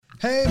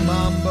Hey,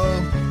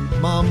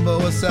 Mambo,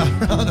 what's up?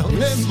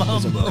 This Hey, Mambo.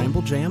 is a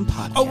Bramble Jam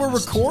podcast. Oh, we're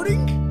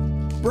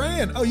recording?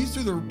 Brand. Oh, you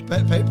threw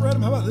the paper at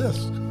him? How about this?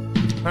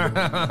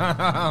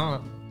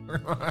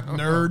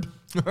 Nerd.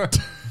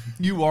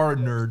 You are a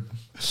nerd.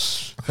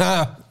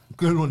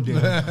 Good one,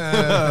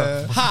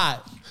 Dan. Hi,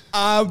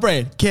 I'm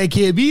Brand. Can't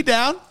keep me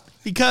down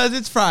because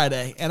it's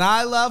Friday, and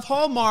I love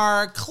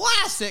Hallmark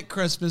classic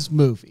Christmas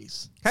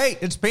movies. Hey,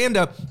 it's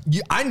Panda.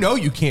 I know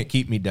you can't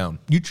keep me down.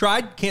 You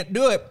tried, can't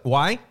do it.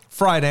 Why?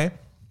 Friday,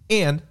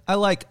 and I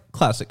like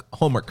classic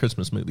Hallmark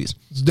Christmas movies.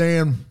 It's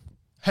Dan.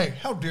 Hey,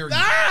 how dare you?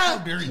 How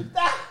dare you?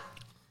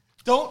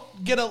 Don't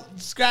get a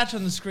scratch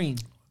on the screen.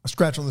 A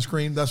scratch on the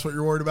screen, that's what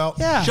you're worried about?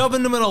 Yeah.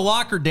 Shoving them in a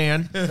locker,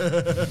 Dan.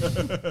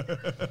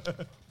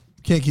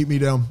 Can't keep me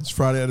down. It's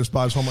Friday. I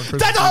despise Hallmark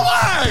Christmas. That's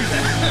Hallmark!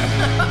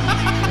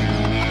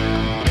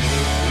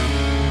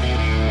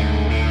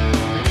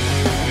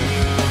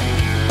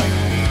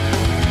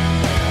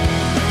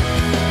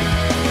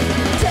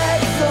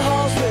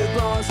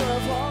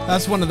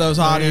 That's one of those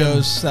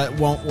audios that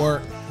won't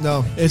work.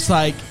 No. It's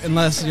like,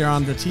 unless you're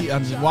on the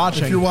I'm just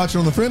watching. If you're watching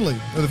on the Friendly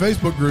or the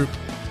Facebook group,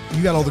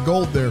 you got all the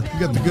gold there. You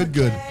got the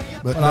good.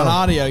 But on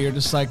audio, you're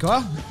just like,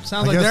 well,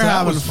 sounds like guess they're that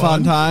having was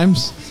fun fun.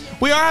 times.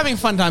 We are having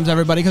fun times,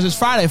 everybody, because it's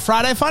Friday.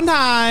 Friday fun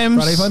times.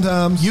 Friday fun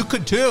times. You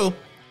could too.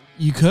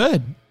 You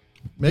could.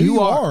 Maybe you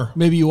are.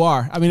 Maybe you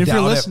are. I mean, if Doubt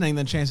you're it. listening,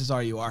 then chances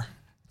are you are.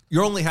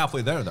 You're only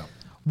halfway there, though.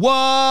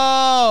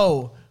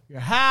 Whoa! You're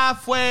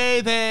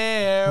halfway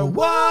there.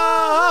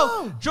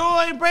 Whoa!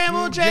 Join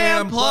Bramble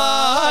Jam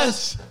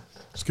Plus.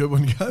 It's a good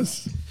one,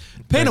 guys.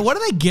 Panda, what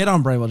do they get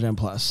on Bramble Jam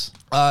Plus?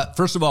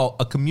 First of all,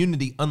 a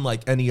community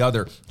unlike any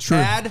other. True.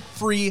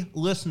 Ad-free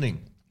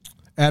listening.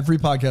 Ad-free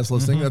podcast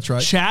listening. That's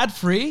right. Chad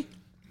free?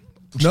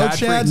 No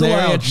Chad-free. Chads Nary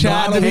a allowed.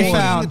 Chad Not to be one.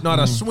 found. Not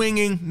a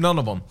swinging, none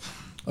of them.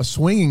 A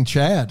swinging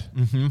Chad.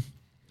 Mm-hmm.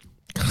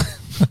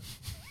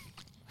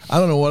 I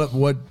don't know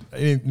what.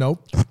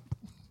 Nope.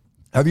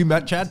 Have you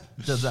met Chad?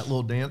 Does that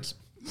little dance?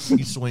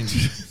 He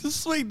swings. The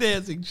swing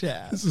dancing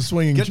Chad. This is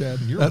swinging Chad.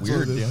 You're That's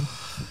weird, what it is. Dan.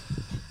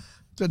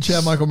 Is that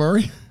Chad Michael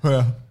Murray?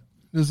 Yeah.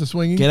 This is the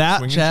swinging. Get out,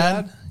 Swinging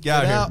Chad. Get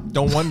out Get here. out.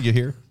 Don't want you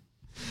here.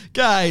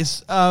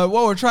 Guys, what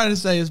we're trying to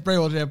say is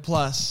Bramble Jam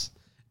Plus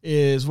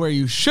is where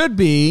you should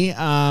be.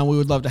 We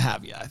would love to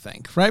have you, I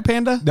think. Right,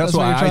 Panda? That's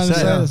what you're I trying to said.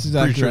 say? Yeah. That's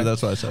exactly Pretty sure right.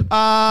 that's what I said.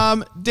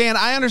 Dan,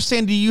 I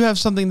understand. Do you have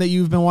something that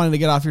you've been wanting to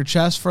get off your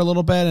chest for a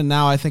little bit, and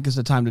now I think is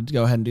the time to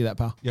go ahead and do that,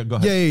 pal? Yeah, go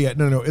ahead. Yeah.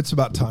 No. It's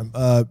about time.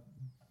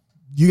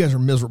 You guys are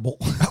miserable.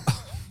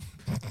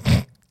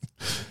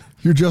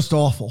 You're just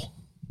awful.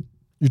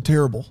 You're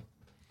terrible.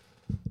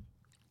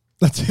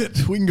 That's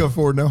it. We can go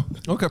forward now.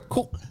 Okay,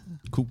 cool.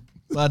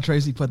 Glad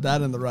Tracy put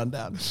that in the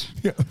rundown.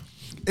 Yeah.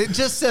 It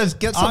just says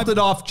get something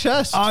off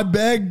chest. I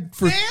beg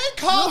for. Dan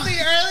called me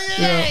earlier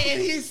today,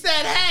 and he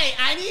said, hey,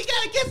 I need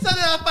to get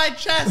something off my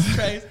chest,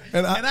 Trace.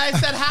 And and I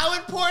said, how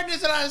important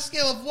is it on a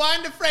scale of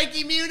 1 to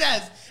Frankie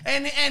Muniz?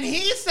 And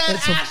he said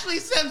Ashley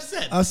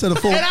Simpson. I said a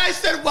full. And I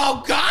said,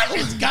 well, gosh,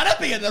 it's got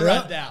to be in the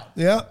rundown.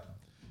 Yeah.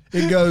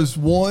 It goes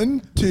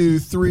 1, 2,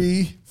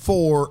 3,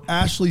 4.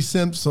 Ashley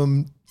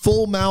Simpson,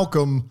 full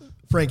Malcolm,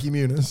 Frankie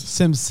Muniz.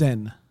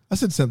 Simpson. I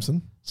said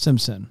Simpson.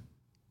 Simpson.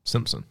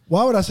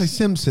 Why would I say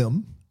Sim?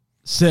 Sim.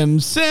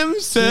 Take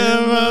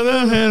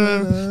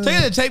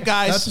the tape,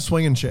 guys. That's a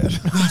swinging Chad.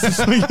 That's a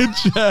swinging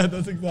Chad.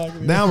 That's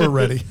exactly Now we're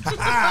ready.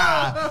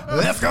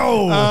 Let's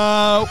go.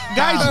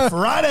 Guys,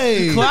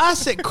 Friday.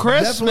 classic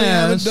Christmas. Definitely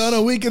haven't done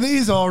a week of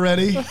these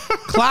already.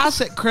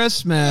 Classic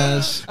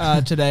Christmas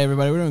today,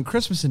 everybody. We're doing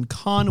Christmas in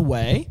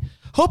Conway.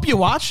 Hope you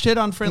watched it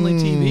on Friendly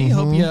TV.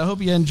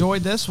 Hope you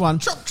enjoyed this one.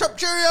 Chop,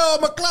 cheerio,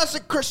 my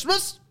classic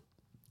Christmas.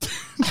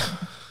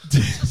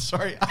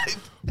 Sorry.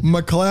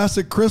 My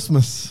classic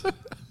Christmas.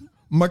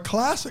 My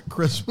classic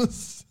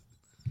Christmas.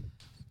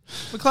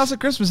 The classic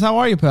Christmas. How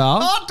are you, pal?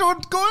 Oh,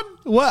 doing good.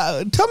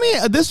 Well, tell me,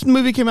 this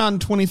movie came out in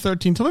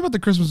 2013. Tell me about the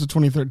Christmas of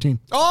 2013.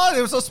 Oh,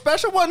 it was a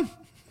special one.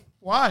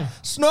 Why?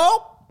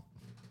 Snow.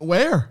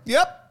 Where?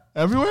 Yep.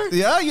 Everywhere?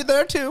 Yeah, you're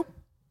there too.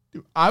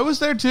 I was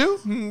there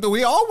too.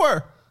 We all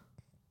were.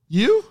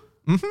 You?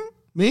 Mm-hmm.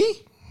 Me?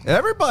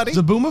 Everybody.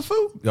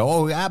 Zaboomafoo?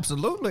 Oh,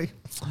 absolutely.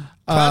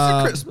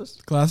 Classic Christmas.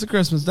 Classic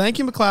Christmas. Thank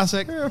you,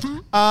 McClassic.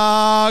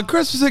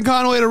 Christmas in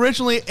Conway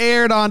originally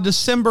aired on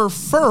December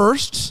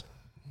 1st,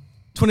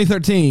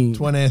 2013.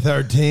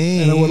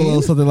 2013. And it went a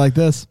little something like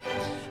this.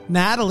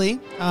 Natalie,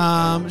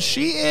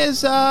 she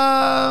is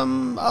a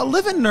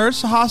live-in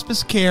nurse,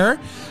 hospice care,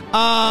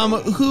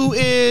 who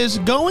is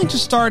going to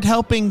start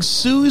helping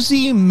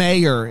Susie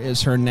Mayer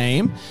is her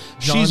name.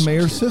 John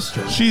Mayer's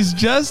sister. She's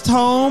just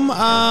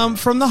home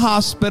from the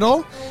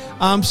hospital.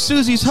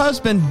 Susie's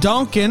husband,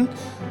 Duncan,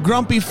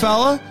 grumpy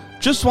fella,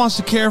 just wants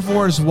to care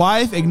for his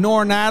wife,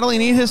 ignore Natalie,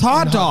 and eat his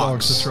hot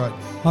dogs. That's right.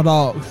 Hot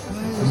dog.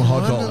 I'm a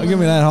hot dog. Give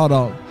me that hot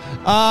dog.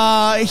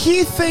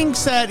 He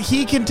thinks that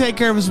he can take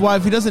care of his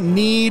wife. He doesn't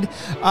need,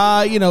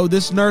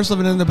 this nurse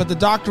living in there. But the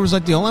doctor was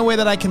like, the only way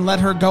that I can let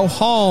her go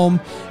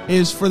home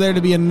is for there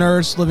to be a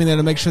nurse living there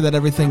to make sure that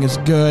everything is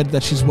good,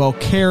 that she's well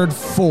cared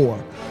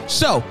for.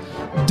 So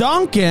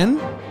Duncan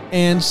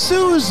and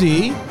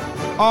Susie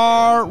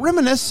are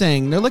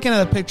reminiscing. They're looking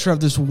at a picture of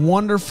this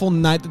wonderful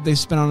night that they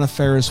spent on a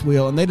Ferris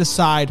wheel, and they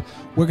decide,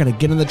 we're going to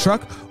get in the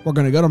truck, we're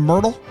going to go to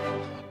Myrtle,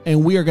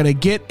 and we are going to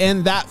get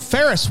in that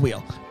Ferris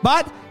wheel.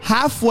 But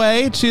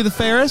halfway to the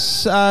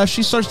Ferris,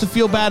 she starts to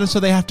feel bad, and so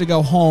they have to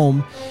go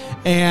home.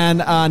 And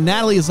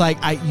Natalie is like,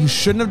 you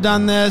shouldn't have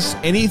done this.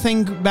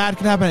 Anything bad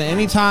could happen at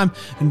any time.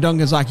 And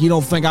Duncan's like, you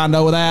don't think I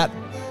know that?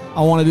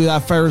 I want to do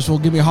that Ferris wheel.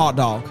 Give me a hot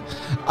dog.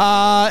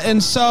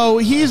 And so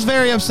he's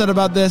very upset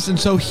about this. And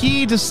so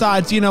he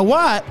decides, you know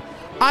what?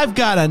 I've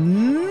got a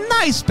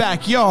nice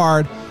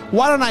backyard.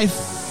 Why don't I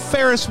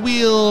Ferris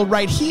wheel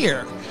right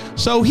here?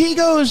 So he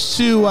goes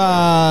to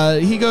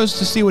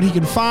see what he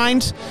can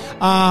find.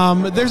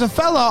 There's a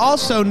fella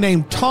also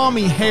named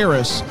Tommy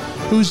Harris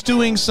who's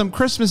doing some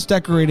Christmas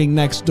decorating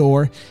next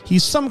door.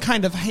 He's some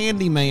kind of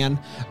handyman,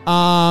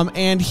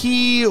 and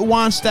he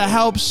wants to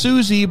help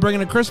Susie bring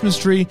in a Christmas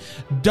tree.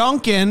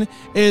 Duncan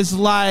is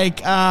like,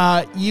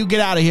 "You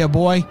get out of here,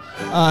 boy.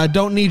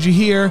 Don't need you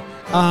here.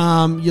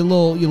 You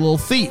little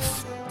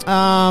thief."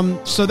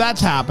 So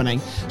that's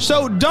happening.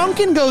 So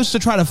Duncan goes to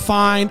try to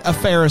find a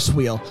Ferris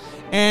wheel.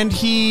 And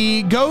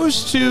he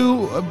goes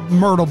to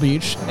Myrtle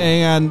Beach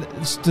and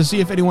to see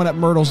if anyone at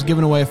Myrtle's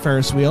giving away a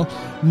Ferris wheel.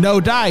 No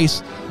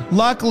dice.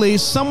 Luckily,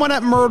 someone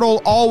at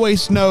Myrtle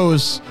always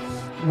knows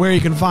where you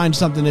can find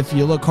something if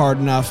you look hard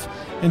enough.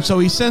 And so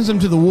he sends him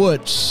to the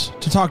woods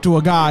to talk to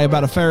a guy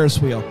about a Ferris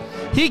wheel.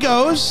 He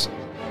goes.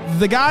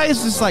 The guy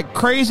is this like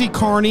crazy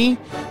carny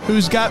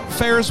who's got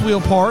Ferris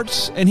wheel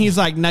parts. And he's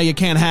like, no, you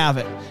can't have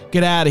it.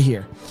 Get out of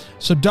here.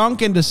 So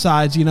Duncan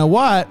decides, you know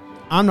what?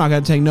 I'm not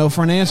going to take no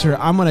for an answer.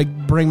 I'm going to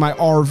bring my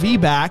RV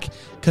back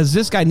because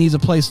this guy needs a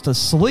place to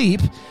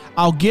sleep.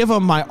 I'll give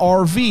him my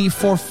RV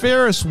for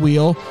Ferris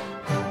wheel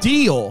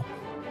deal.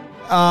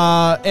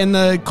 And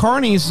the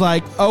carny's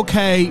like,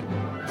 okay,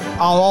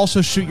 I'll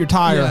also shoot your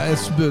tire. Yeah,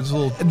 it's a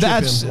little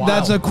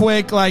that's a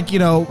quick,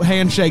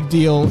 handshake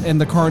deal in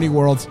the carny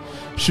world.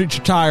 Shoot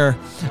your tire.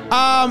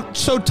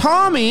 So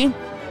Tommy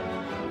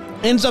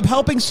ends up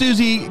helping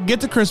Susie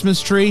get the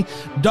Christmas tree.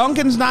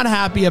 Duncan's not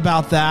happy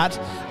about that,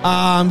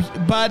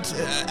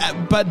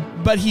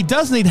 but he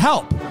does need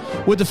help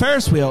with the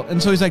Ferris wheel,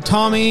 and so he's like,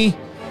 Tommy,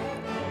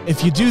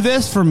 if you do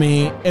this for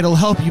me, it'll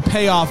help you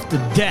pay off the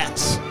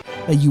debts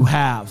that you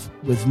have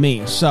with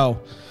me. So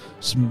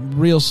some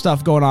real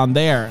stuff going on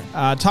there.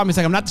 Tommy's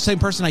like, I'm not the same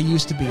person I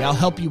used to be. I'll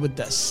help you with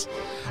this.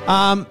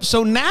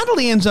 So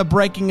Natalie ends up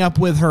breaking up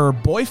with her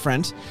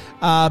boyfriend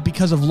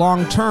because of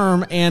long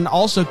term, and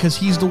also because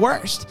he's the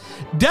worst.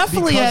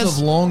 Definitely because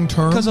of long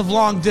term. Because of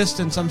long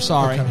distance. I'm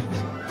sorry. Okay.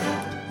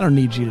 I don't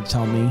need you to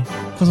tell me.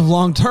 Because of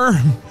long term.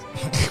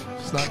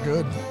 It's not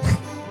good.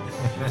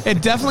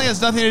 It definitely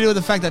has nothing to do with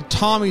the fact that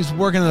Tommy's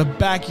working in the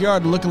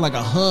backyard looking like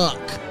a hunk.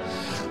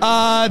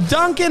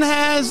 Duncan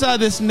has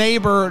this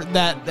neighbor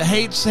that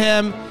hates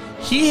him.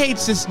 He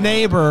hates this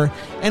neighbor,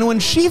 and when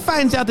she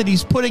finds out that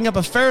he's putting up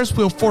a Ferris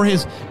wheel for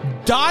his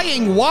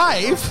dying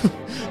wife,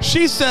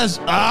 she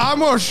says, I'm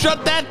going to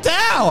shut that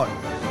down.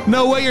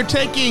 No way you're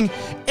taking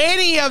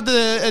any of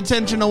the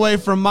attention away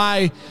from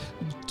my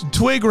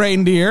twig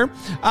reindeer.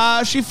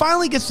 She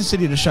finally gets the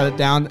city to shut it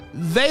down.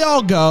 They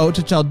all go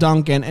to tell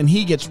Duncan, and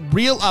he gets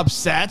real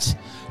upset.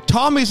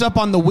 Tommy's up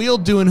on the wheel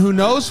doing who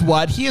knows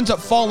what. He ends up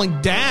falling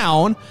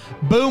down.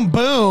 Boom,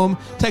 boom.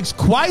 Takes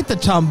quite the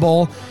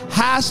tumble.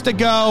 Has to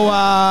go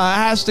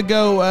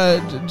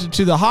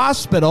to the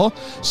hospital.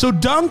 So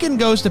Duncan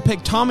goes to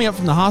pick Tommy up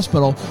from the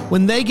hospital.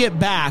 When they get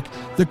back,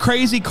 the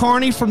crazy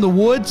carny from the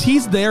woods,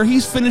 he's there.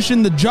 He's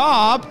finishing the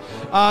job.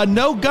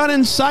 No gun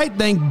in sight,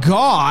 thank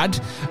God.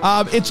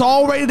 It's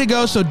all ready to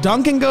go. So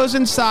Duncan goes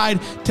inside,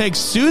 takes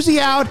Susie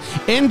out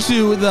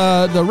into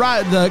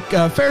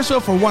the Ferris wheel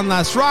for one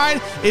last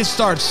ride. It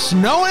starts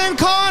snowing in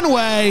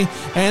Conway,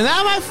 and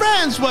that, my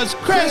friends, was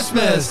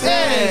Christmas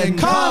in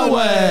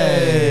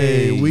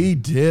Conway. We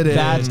did it.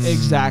 That's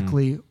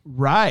exactly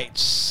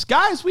right,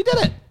 guys. We did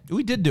it.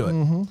 We did do it.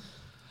 Mm-hmm.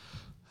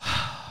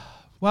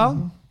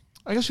 Well,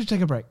 I guess we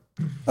take a break.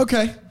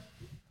 Okay.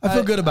 I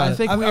feel good about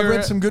it. I've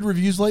read some good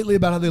reviews lately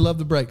about how they love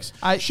the breaks.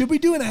 Should we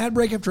do an ad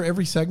break after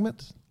every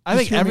segment? I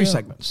think every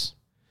segment.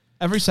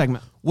 Every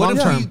segment. What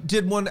if we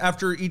did one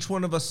after each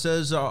one of us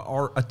says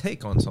a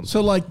take on something?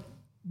 So like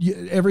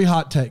every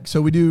hot take.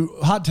 So we do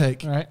hot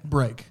take, right.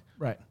 Break.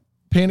 Right.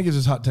 Panda gives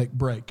us hot take,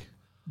 break.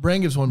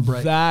 Bran gives one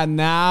break. That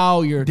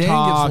now you're Dan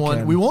talking. gives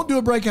one. We won't do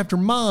a break after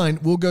mine.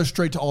 We'll go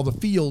straight to all the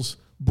feels,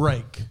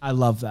 break. I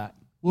love that.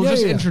 We'll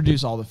just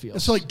introduce all the feels.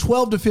 It's like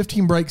 12 to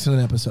 15 breaks in an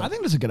episode. I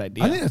think that's a good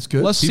idea. I think that's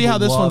good. Let's see how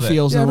this one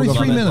feels. Yeah, and every we'll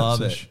go 3 from minutes.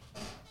 Love it.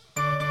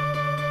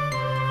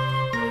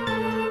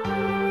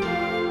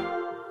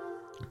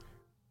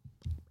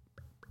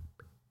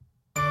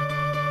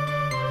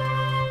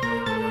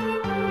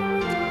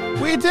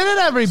 We did it,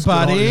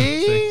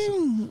 everybody.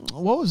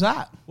 What was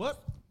that?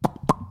 What?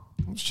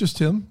 It's just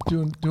him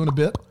doing a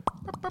bit.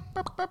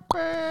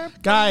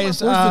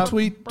 Guys, Where's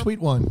the tweet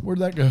one? Where'd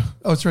that go?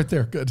 Oh, it's right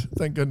there. Good.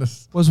 Thank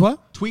goodness. was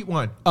what? Tweet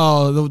one.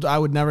 Oh, I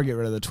would never get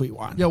rid of the tweet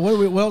one. Yeah,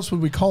 what else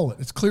would we call it?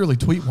 It's clearly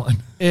tweet one.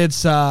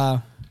 It's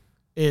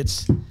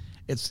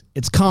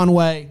It's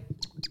Conway,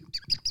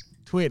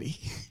 Tweety.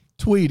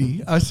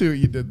 I see what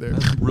you did there.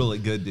 Really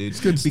good, dude. It's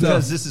good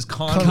because stuff. this is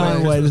Conway.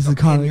 Conway. This is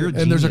Conway. You're a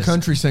And there's a genius.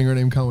 country singer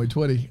named Conway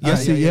Twitty. Yeah, I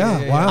see.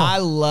 Yeah. Wow. I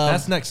love.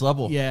 That's next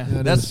level. Yeah.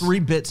 That's 3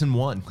 bits in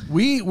one.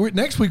 We're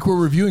next week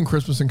we're reviewing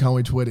Christmas in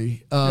Conway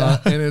Twitty,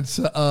 and it's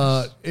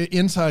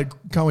inside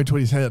Conway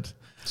Twitty's head.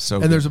 So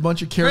and good. there's a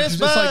bunch of characters.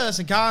 Christmas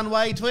and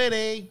Conway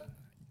Twitty.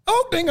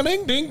 Oh, ding a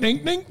ding ding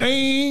ding ding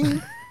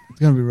ding. It's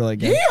gonna be really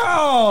good.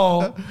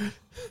 Yeah.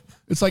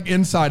 It's like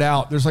Inside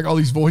Out. There's like all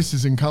these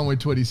voices in Conway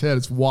Twitty's head.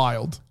 It's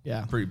wild.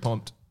 Yeah. Pretty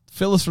pumped.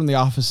 Phyllis from The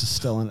Office is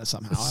still in it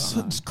somehow. I don't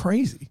know. It's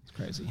crazy.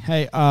 Crazy.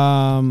 Hey, you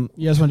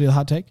guys want to do the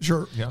hot take?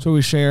 Sure. Yeah. So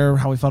we share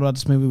how we felt about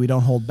this movie. We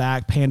don't hold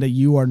back. Panda,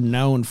 you are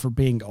known for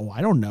being,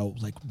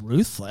 like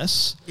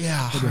ruthless.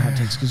 Yeah. With your hot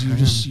takes because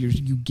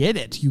you get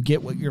it. You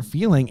get what you're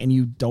feeling and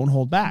you don't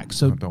hold back.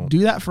 So do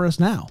that for us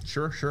now.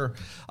 Sure.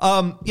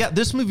 Yeah,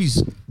 this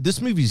movie's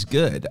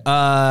good.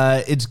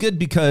 It's good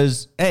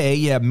because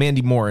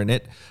Mandy Moore in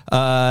it.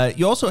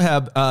 You also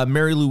have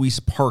Mary Louise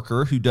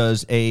Parker, who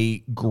does a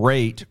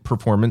great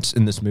performance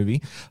in this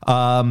movie.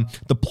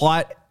 The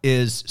plot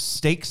is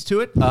stakes to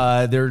it.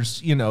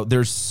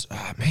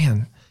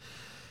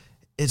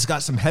 It's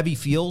got some heavy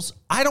feels.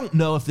 I don't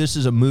know if this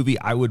is a movie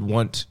I would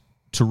want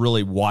to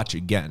really watch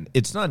again.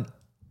 It's not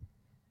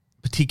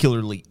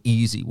particularly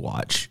easy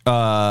watch.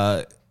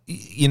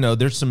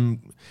 There's some.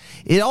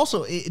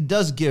 It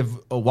does give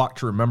a Walk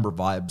to Remember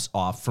vibes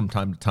off from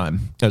time to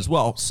time as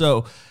well.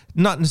 So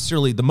not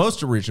necessarily the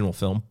most original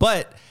film,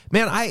 but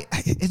man,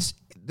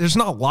 there's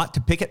not a lot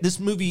to pick at.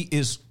 This movie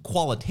is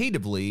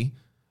qualitatively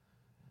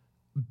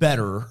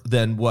better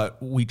than what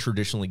we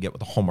traditionally get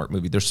with a Hallmark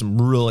movie. There's some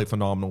really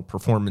phenomenal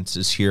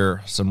performances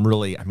here. Some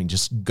really,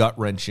 just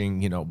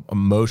gut-wrenching,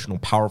 emotional,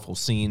 powerful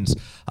scenes.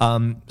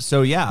 I'm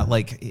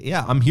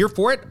here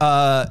for it.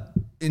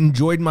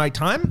 Enjoyed my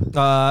time.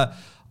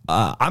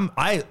 I'm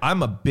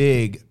a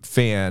big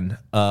fan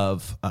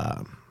of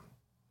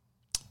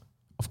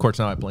course,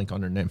 now I blank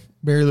on her name.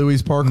 Mary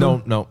Louise Parker.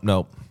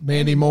 No.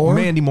 Mandy Moore.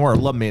 Mandy Moore. I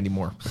love Mandy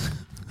Moore.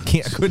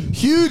 Couldn't.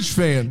 Huge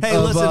fan. Hey,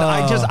 listen,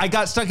 I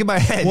got stuck in my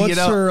head. What's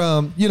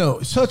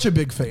her? Such a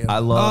big fan. I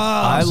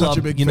love. such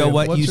a big You know fan.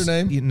 what? What's her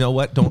name? You know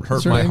what? Don't hurt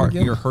What's her my name heart.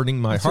 again? You're hurting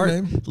my What's her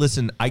heart. name?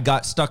 Listen, I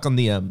got stuck on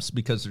the M's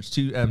because there's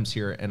 2 M's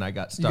here, and I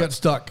got stuck. You got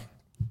stuck.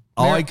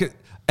 I could.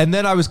 And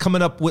then I was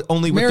coming up with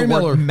Mary the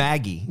Miller. word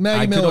Maggie.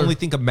 Maggie I Miller. could only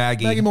think of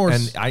Maggie. Maggie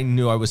Morse. And I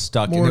knew I was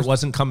stuck, and Morse. it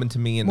wasn't coming to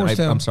me. And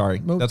Morristown. I'm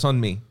sorry. That's on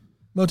me.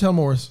 Motel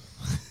Morris.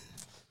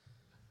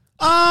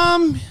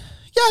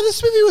 Yeah,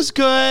 this movie was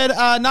good.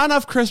 Not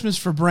enough Christmas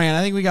for Bran.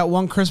 I think we got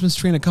 1 Christmas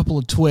tree and a couple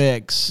of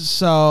twigs.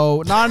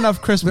 So not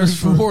enough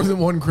Christmas. There's more than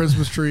 1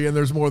 Christmas tree, and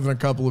there's more than a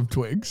couple of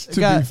twigs. To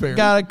be fair,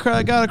 got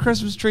a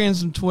Christmas tree and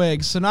some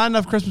twigs. So not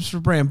enough Christmas for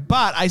Bran.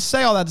 But I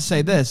say all that to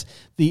say this: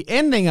 the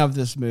ending of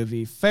this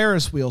movie,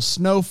 Ferris wheel,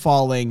 snow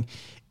falling,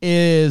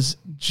 is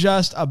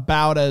just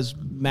about as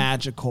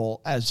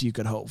magical as you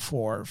could hope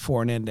for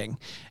an ending.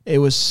 It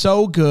was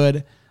so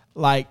good.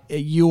 Like,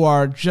 you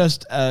are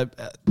just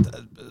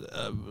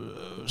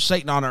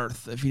Satan on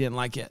earth if you didn't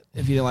like it,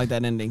 if you didn't like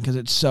that ending, because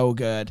it's so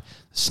good.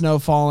 Snow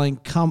falling,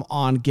 come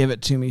on, give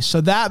it to me. So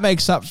that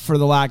makes up for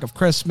the lack of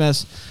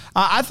Christmas.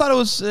 I thought it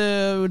was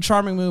a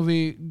charming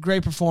movie,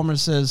 great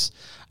performances.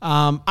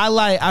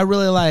 I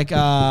really like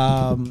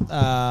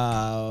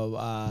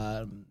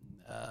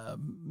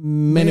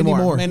Mandy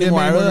Moore. I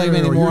really like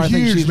Mandy Moore. I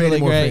think she's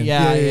really great.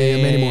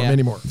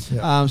 Mandy Moore.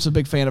 Yeah. So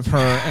big fan of her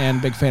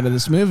and big fan of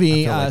this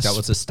movie. I feel like that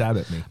was a stab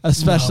at me.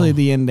 Especially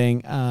the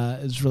ending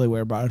is really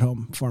where it brought it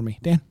home for me.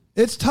 Dan?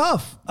 It's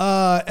tough.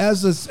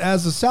 As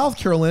a South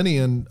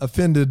Carolinian,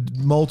 offended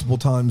multiple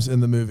times in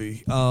the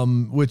movie,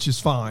 which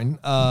is fine.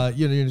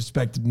 You're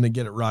expected to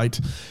get it right.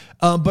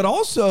 But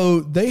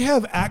also, they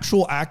have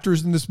actual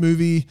actors in this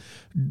movie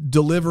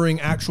delivering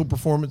actual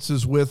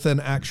performances with an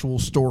actual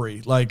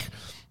story. Like,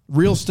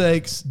 real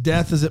stakes,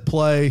 death is at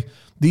play.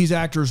 These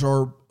actors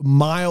are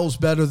miles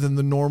better than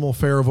the normal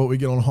fare of what we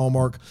get on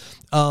Hallmark.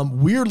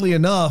 Weirdly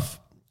enough,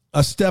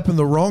 a step in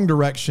the wrong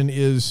direction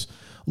is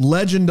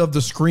legend of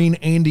the screen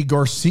Andy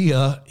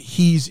Garcia.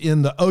 He's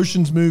in the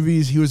Ocean's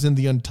movies. He was in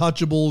The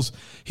Untouchables.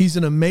 He's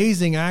an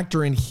amazing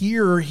actor, and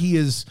here he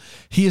has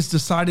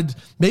decided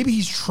maybe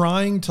he's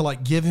trying to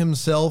give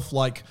himself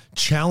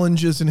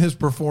challenges in his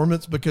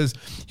performance, because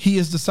he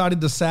has decided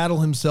to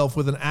saddle himself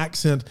with an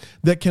accent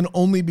that can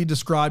only be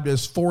described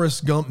as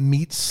Forrest Gump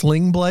meets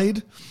Sling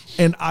Blade.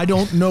 And I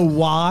don't know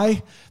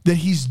why that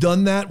he's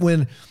done that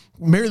when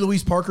Mary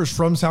Louise Parker's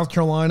from South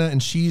Carolina,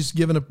 and she's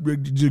given a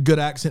good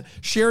accent.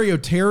 Sherry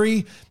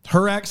O'Terry,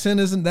 her accent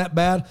isn't that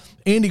bad.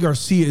 Andy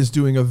Garcia is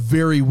doing a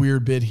very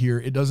weird bit here.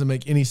 It doesn't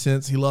make any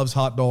sense. He loves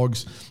hot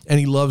dogs, and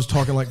he loves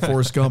talking like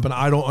Forrest Gump, and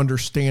I don't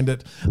understand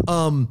it.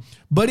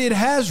 But it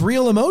has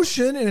real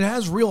emotion, and it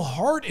has real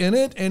heart in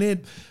it, and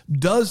it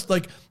does,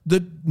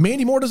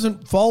 Mandy Moore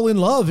doesn't fall in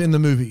love in the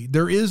movie.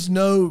 There's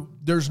no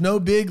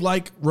big,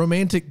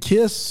 romantic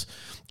kiss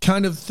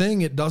kind of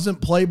thing. It doesn't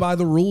play by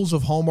the rules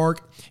of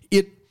Hallmark.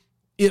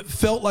 It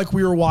felt like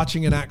we were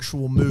watching an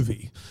actual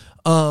movie.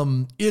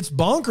 It's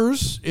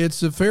bonkers.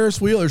 It's a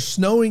Ferris wheel. There's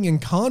snowing in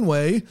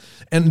Conway,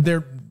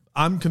 and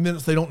I'm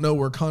convinced they don't know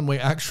where Conway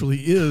actually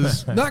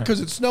is. Not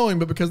because it's snowing,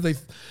 but because they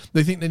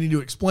think they need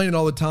to explain it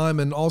all the time,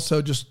 and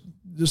also just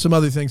some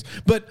other things.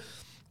 But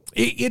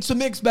it's a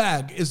mixed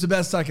bag, is the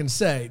best I can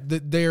say.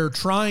 That they're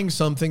trying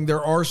something.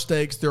 There are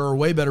stakes. There are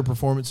way better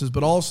performances,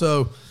 but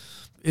also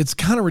it's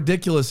kind of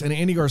ridiculous. And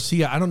Andy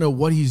Garcia, I don't know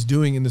what he's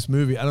doing in this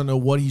movie. I don't know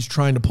what he's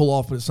trying to pull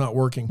off, but it's not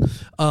working.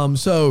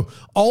 So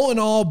all in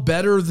all,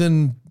 better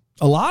than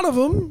a lot of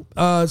them.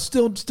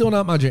 Still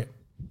not my jam.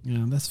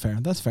 Yeah, that's fair.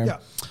 That's fair. Yeah.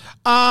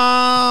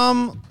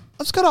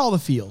 Let's go to all the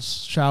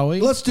feels, shall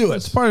we? Let's do it.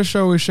 It's part of the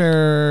show we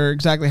share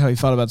exactly how we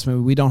felt about this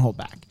movie. We don't hold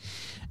back.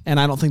 And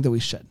I don't think that we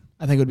should.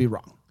 I think it would be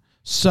wrong.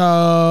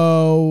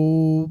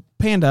 So,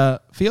 Panda,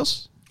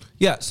 feels?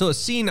 Yeah, so a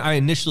scene I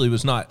initially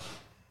was not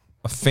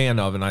a fan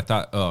of, and I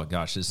thought, oh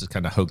gosh, this is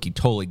kind of hokey.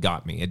 Totally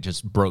got me. It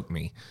just broke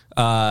me.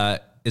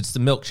 It's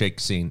the milkshake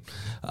scene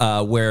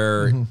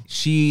where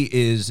she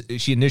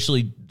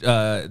initially,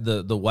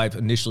 the wife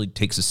initially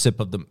takes a sip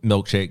of the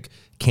milkshake,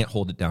 can't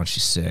hold it down,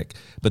 she's sick.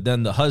 But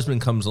then the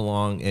husband comes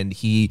along and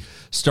he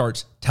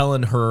starts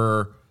telling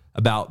her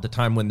about the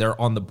time when they're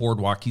on the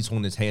boardwalk. He's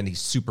holding his hand. He's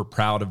super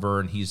proud of her.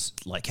 And he's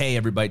like, hey,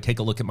 everybody, take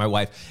a look at my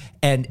wife.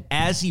 And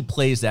as he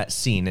plays that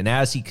scene and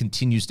as he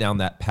continues down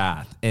that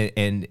path,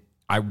 and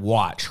I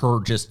watch her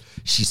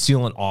she's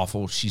feeling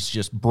awful. She's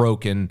just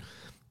broken.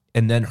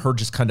 And then her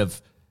just kind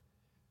of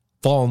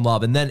fall in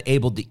love and then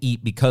able to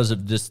eat because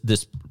of this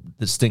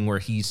thing where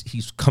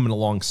he's coming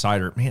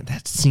alongside her. Man,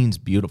 that scene's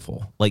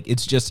beautiful. Like,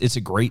 it's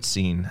a great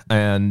scene.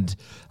 And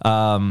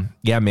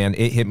yeah, man,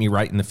 it hit me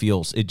right in the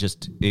feels.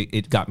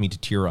 It got me to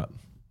tear up.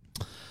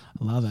 I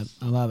love it.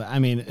 I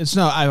mean,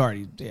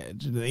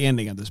 the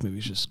ending of this movie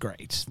is just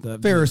great. The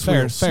Ferris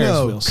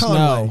wheel,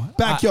 Conway,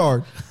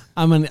 backyard.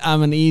 I'm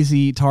an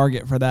easy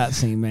target for that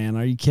scene, man.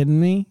 Are you kidding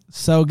me?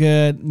 So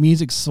good.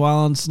 Music's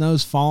swelling,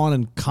 snow's falling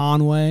in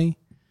Conway.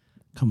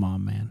 Come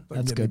on, man.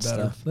 That's good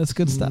stuff. That's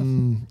good stuff.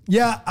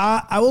 Yeah,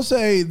 I will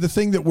say the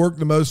thing that worked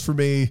the most for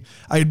me,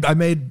 I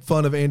made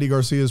fun of Andy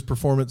Garcia's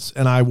performance,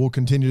 and I will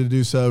continue to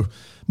do so.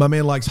 My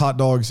man likes hot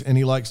dogs, and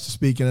he likes to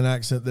speak in an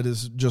accent that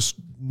is just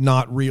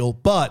not real.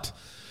 But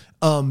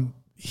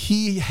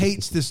he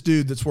hates this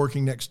dude that's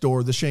working next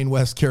door, the Shane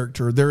West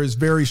character. There is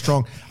very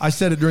strong. I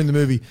said it during the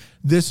movie.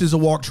 This is a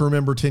Walk to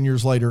Remember 10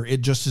 years later.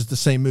 It just is the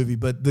same movie.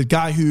 But the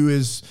guy who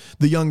is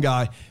the young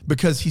guy,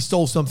 because he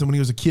stole something when he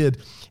was a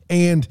kid,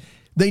 and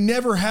they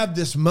never have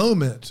this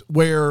moment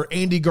where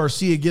Andy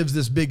Garcia gives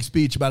this big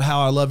speech about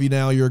how I love you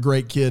now, you're a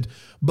great kid.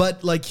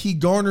 But like, he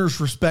garners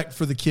respect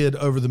for the kid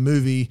over the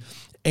movie.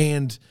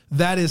 And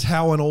that is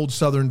how an old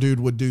Southern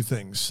dude would do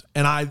things.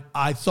 And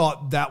I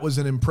thought that was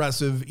an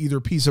impressive either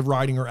piece of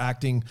writing or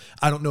acting.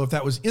 I don't know if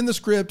that was in the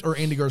script or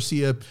Andy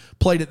Garcia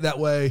played it that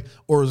way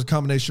or it was a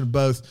combination of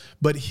both.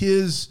 But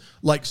his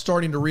like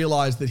starting to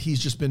realize that he's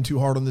just been too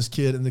hard on this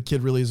kid and the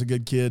kid really is a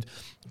good kid.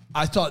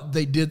 I thought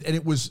they did,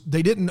 and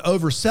they didn't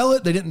oversell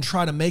it. They didn't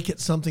try to make it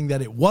something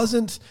that it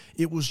wasn't.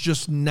 It was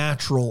just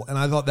natural. And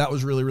I thought that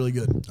was really, really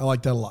good. I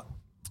like that a lot.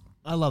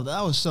 I love that.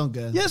 That was so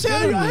good. Yes, I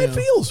had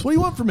feels. What do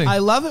you want from me? I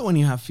love it when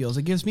you have feels.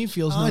 It gives me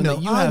feels. I know.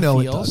 That you I have know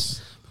feels. it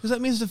does. Because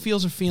that means the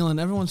feels are feeling.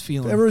 Everyone's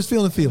feeling. Everyone's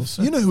feeling the feels.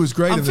 You know who was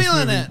great in this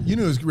feeling movie? it. You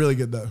know who was really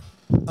good, though.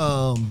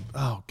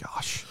 Oh,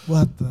 gosh.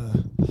 What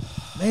the...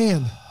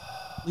 Man.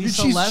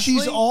 Lisa Dude, Leslie?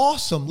 she's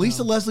awesome.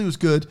 Lisa Leslie was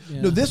good.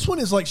 Yeah. No, this one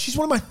is like, she's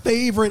one of my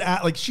favorite,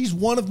 she's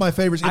one of my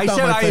favorites. I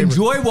said I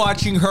enjoy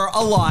watching her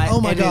a lot.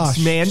 Oh my and gosh.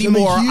 It's Mandy I'm a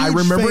Moore. I huge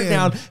remember fan. it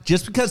now.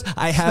 Just because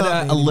I had a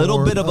Mandy little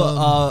Moore. bit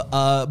of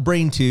a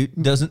brain toot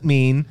doesn't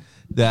mean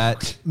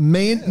that...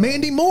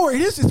 Mandy Moore.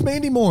 It's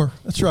Mandy Moore.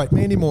 That's right,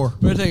 Mandy Moore.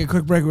 We're going to take a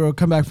quick break. We'll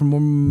come back for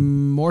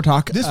more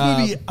talk. This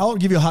movie, I'll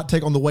give you a hot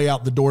take on the way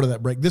out the door to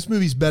that break. This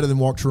movie's better than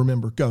Walk to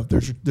Remember. Go.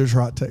 There's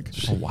your hot take.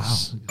 Oh, wow.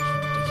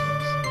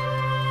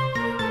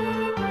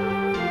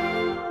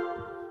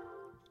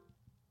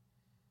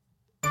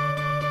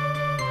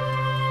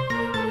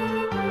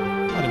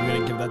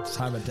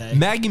 Time of day.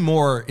 Maggie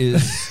Moore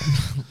is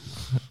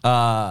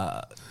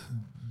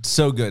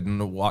so good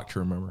in A Walk to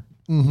Remember.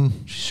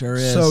 Mm-hmm. Sure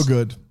is. So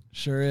good.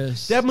 Sure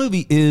is. That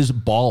movie is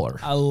baller.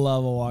 I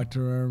love A Walk to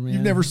Remember, man.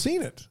 You've never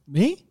seen it.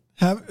 Me?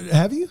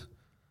 Have you?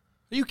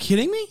 Are you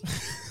kidding me?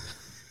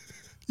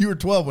 You were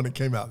 12 when it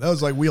came out. That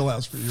was like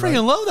wheelhouse for you, Freaking right?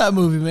 love that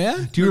movie,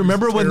 man. Do you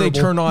remember when they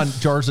terrible. turn on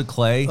Jars of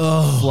Clay,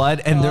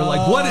 Flood, and they're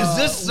like, what is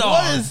this song?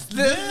 What is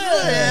this?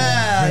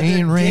 Yeah. Rain,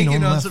 They're rain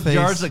taking on my some face.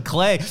 Jars of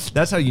Clay.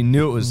 That's how you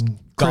knew it was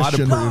God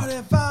Christian. approved.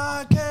 If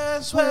I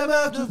can swim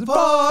after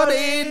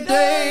 40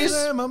 days,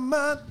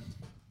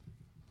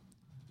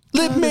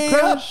 Lift me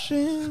up.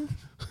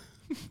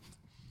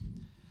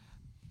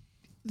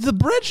 The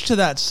bridge to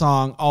that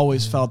song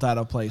always felt out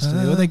of place to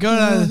me. When they go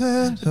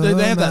to,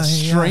 they have that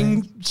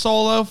string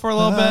solo for a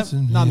little bit.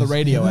 Not on the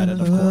radio edit,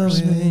 of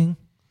course.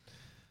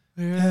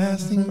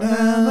 Casting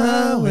down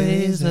my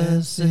ways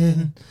of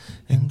sin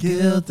and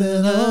guilt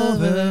that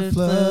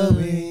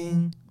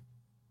overflowing.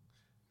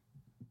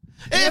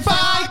 If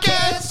I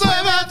can't swim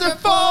after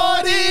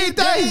 40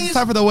 days. It's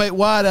time for the Wait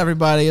What,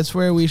 everybody. It's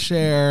where we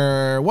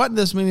share what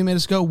this movie made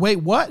us go, wait,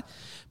 what?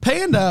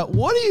 Panda,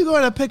 what are you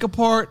going to pick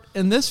apart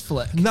in this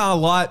flick? Not a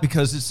lot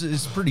because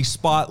it's pretty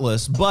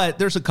spotless, but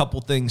there's a couple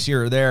things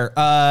here or there.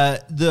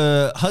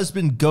 The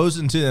husband goes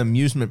into the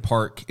amusement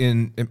park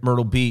in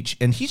Myrtle Beach,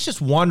 and he's just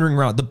wandering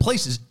around. The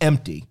place is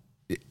empty.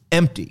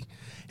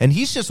 And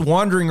he's just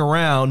wandering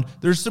around.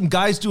 There's some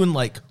guys doing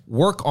like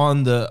work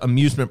on the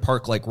amusement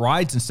park, like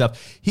rides and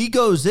stuff. He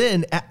goes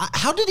in.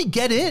 How did he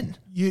get in?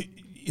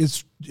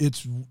 It's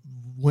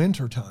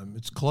winter time.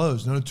 It's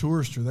closed. No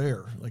tourists are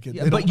there. Like,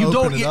 but you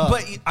don't.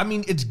 But I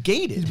mean, it's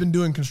gated. He's been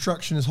doing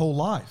construction his whole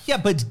life. Yeah,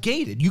 but it's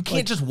gated. You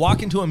can't just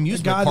walk into an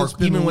amusement park. That's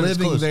been even when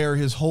living it's closed. There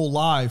his whole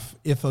life,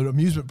 if an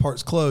amusement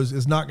park's closed,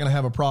 is not going to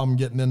have a problem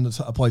getting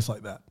into a place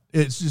like that.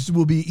 It's just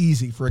will be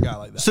easy for a guy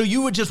like that. So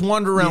you would just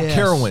wander around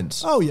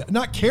Carowinds. Oh yeah,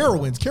 not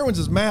Carowinds. Carowinds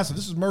is massive.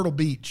 This is Myrtle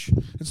Beach.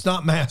 It's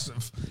not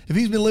massive. If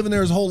he's been living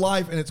there his whole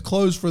life and it's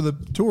closed for the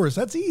tourists,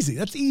 that's easy.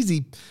 That's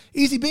easy.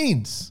 Easy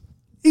beans.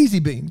 Easy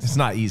beans. It's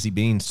not easy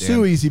beans, Dan.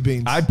 Too easy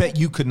beans. I bet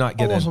you could not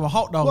get in. Some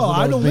hot dogs. Well,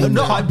 I don't know.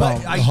 No, I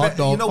bet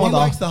you know he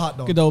likes the hot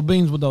dog. Get those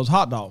beans with those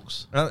hot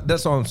dogs.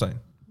 That's all I'm saying.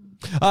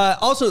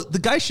 Also, the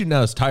guy shooting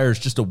out his tire is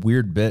just a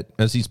weird bit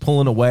as he's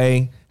pulling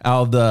away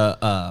out of the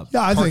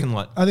parking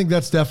lot. I think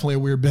that's definitely a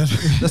weird bit.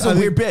 That's a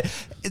weird bit.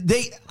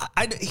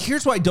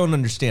 Here's what I don't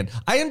understand.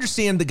 I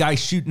understand the guy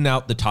shooting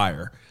out the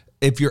tire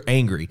if you're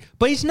angry,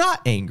 but he's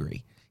not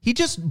angry. He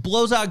just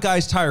blows out a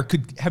guy's tire,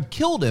 could have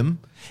killed him,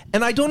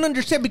 and I don't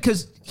understand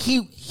because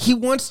he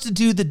wants to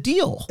do the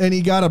deal. And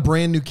he got a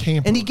brand new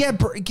camper. And he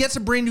gets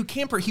a brand new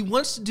camper. He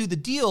wants to do the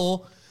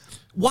deal.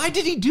 Why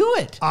did he do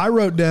it? I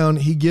wrote down,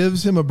 he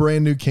gives him a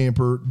brand new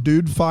camper.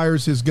 Dude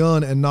fires his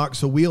gun and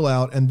knocks a wheel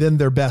out, and then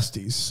they're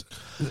besties.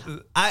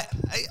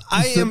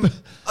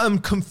 I'm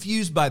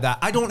confused by that.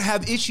 I don't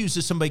have issues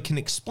if somebody can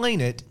explain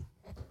it.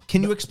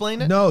 Can you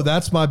explain it? No,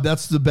 that's the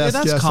best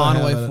that's guess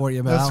Conway I have. for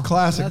you, Val. That's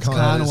classic Conway.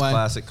 That is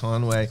classic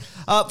Conway.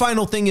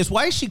 Final thing is,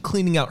 why is she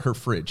cleaning out her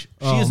fridge?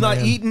 She has not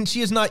eaten.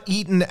 She has not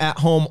eaten at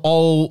home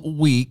all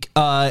week.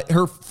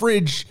 Her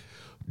fridge,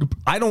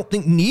 I don't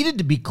think needed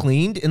to be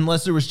cleaned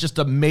unless there was just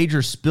a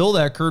major spill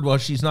that occurred while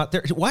she's not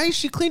there. Why is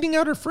she cleaning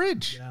out her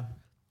fridge? Yeah.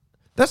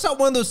 That's not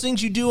one of those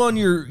things you do on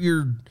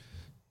your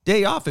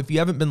day off if you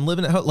haven't been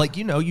living at home. Like,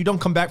 you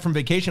don't come back from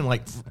vacation,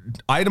 like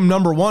item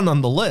number 1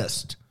 on the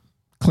list.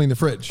 Clean the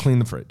fridge. Clean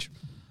the fridge.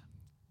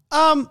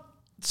 So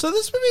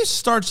this movie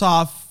starts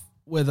off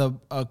with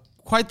a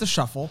quite the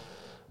shuffle.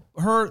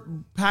 Her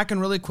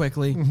packing really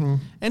quickly,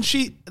 and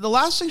the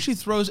last thing she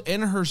throws in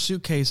her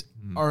suitcase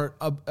are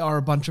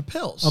a bunch of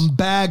pills, a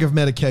bag of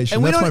medication.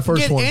 And that's we my don't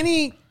first get one.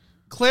 any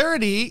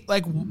clarity.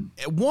 Like,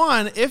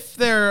 one, if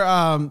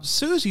they're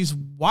Susie's,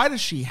 why does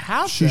she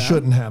have them? She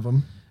shouldn't have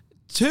them.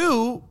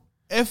 2,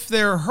 if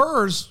they're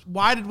hers,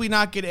 why did we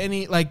not get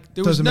any? Like,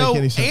 there was no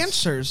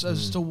answers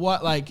as to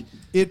what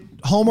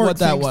Hallmark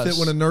thinks was. that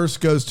when a nurse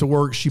goes to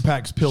work, she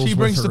packs pills. She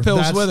brings with her. the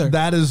pills with her.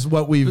 That is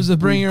what we've. It was a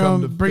bring your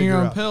own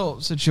out.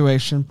 pill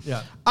situation.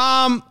 Yeah.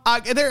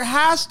 There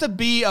has to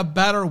be a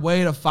better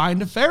way to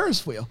find a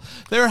Ferris wheel.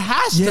 There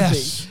has to be.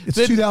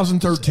 It's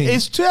 2013.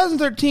 It's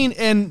 2013,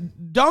 and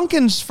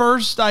Duncan's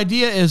first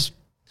idea is,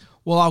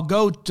 well, I'll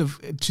go to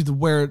the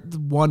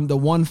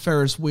one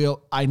Ferris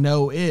wheel I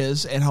know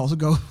is, and I'll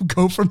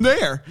go from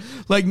there.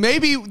 Like,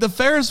 maybe the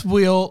Ferris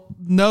wheel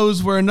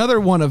knows where another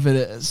one of it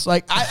is.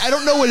 Like, I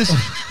don't know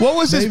what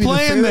was his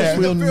plan there.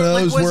 Wheel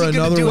knows where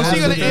another one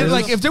is.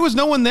 Like, if there was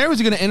no one there, was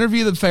he going to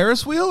interview the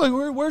Ferris wheel?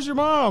 Like, where's your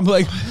mom?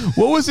 Like,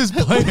 what was his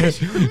plan?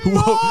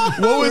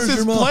 what was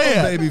his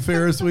plan? Baby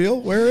Ferris wheel,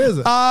 where is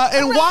it?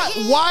 And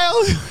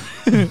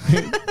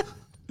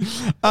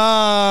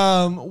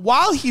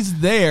while he's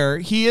there,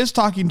 he is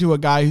talking to a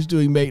guy who's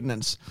doing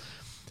maintenance.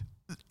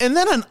 And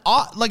then an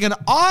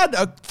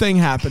odd thing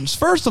happens.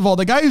 First of all,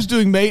 the guy who's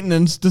doing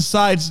maintenance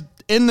decides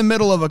in the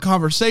middle of a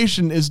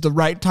conversation is the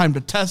right time to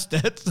test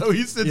it. So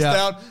he sits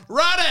down,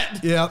 run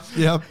it.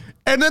 Yep.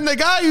 And then the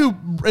guy who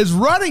is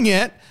running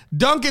it,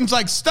 Duncan's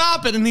like,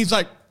 stop it. And he's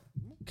like,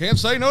 can't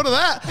say no to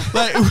that.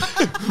 Like,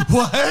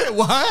 what?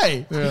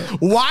 Why? Yeah.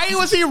 Why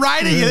was he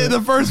writing it in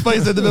the first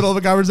place in the middle of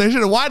a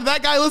conversation? And why did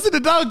that guy listen to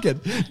Duncan?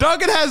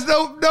 Duncan has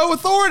no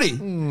authority.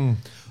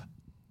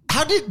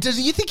 Does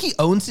you think he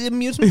owns the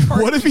amusement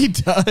park? What if he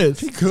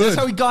does? He could. That's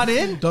how he got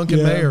in?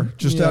 Duncan Mayer,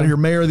 out here,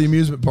 mayor of the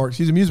amusement parks.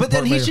 He's amusement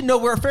park. But then he should know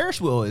where a Ferris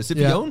wheel is if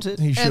he owns it.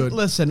 He should. And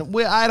listen,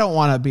 I don't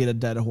want to beat a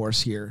dead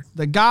horse here.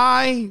 The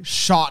guy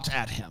shot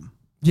at him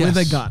with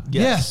a gun.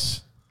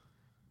 Yes.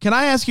 Can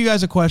I ask you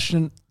guys a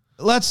question?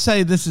 Let's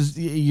say this is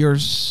your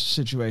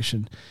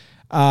situation.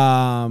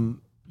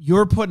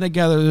 You're putting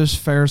together this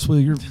Ferris wheel.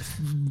 You're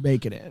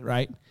making it,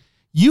 right?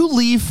 You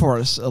leave for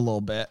us a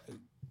little bit,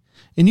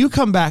 and you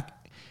come back,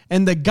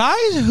 and the guy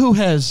who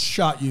has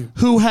shot you,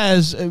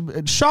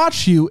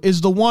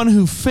 is the one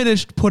who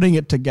finished putting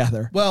it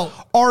together. Well,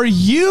 are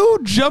you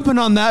jumping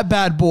on that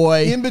bad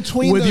boy in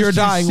between with those your two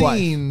dying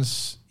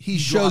scenes? wife? he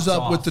shows drops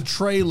up off. with the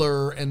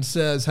trailer and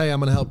says, "Hey, I'm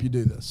going to help you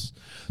do this."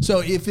 So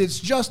if it's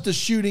just a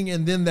shooting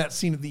and then that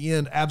scene at the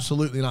end,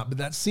 absolutely not. But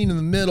that scene in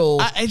the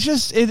middle,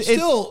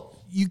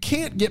 you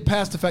can't get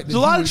past the fact that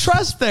there's a lot of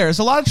trust there. There's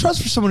a lot of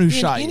trust for someone who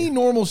shot you. In any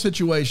normal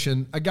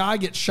situation, a guy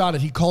gets shot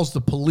at, he calls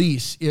the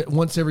police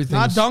once everything.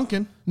 Not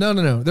Duncan. No.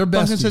 They're besties.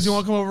 Duncan says, "You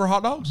want to come over for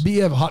hot dogs?" We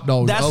have hot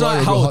dogs. That's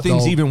not how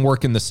things even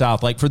work in the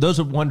South. Like, for those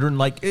of wondering,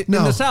 like, in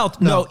the South,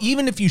 no,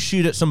 even if you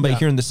shoot at somebody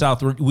here in the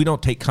South, we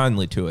don't take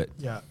kindly to it.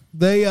 Yeah.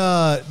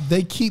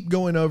 They keep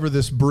going over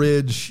this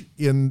bridge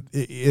in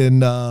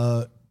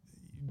that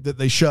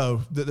they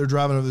show that they're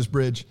driving over this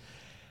bridge.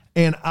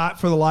 And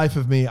for the life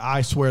of me,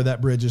 I swear that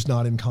bridge is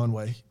not in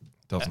Conway.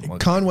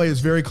 Conway is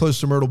very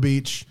close to Myrtle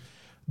Beach.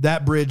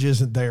 That bridge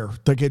isn't there.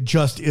 Like, it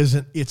just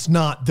isn't. It's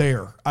not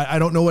there. I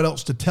don't know what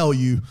else to tell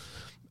you.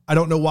 I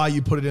don't know why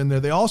you put it in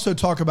there. They also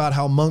talk about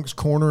how Monk's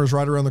Corner is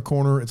right around the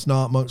corner. It's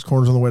not. Monk's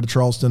Corner is on the way to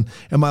Charleston.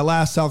 And my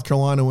last South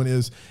Carolina one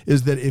is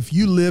that if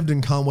you lived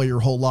in Conway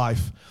your whole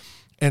life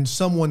and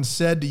someone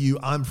said to you,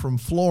 "I'm from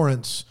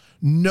Florence,"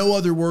 no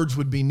other words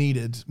would be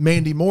needed.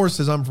 Mandy Moore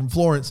says, "I'm from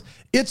Florence."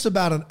 It's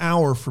about an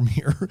hour from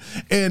here.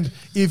 And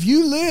if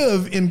you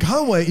live in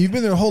Conway, you've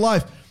been there your whole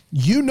life,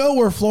 you know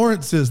where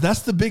Florence is. That's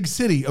the big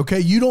city, okay?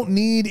 You don't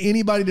need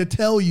anybody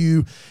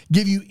to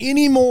give you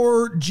any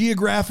more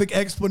geographic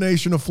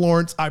explanation of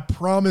Florence. I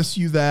promise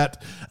you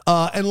that.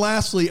 And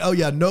lastly,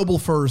 Noble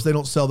Furs. They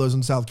don't sell those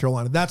in South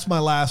Carolina. That's my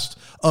last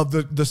of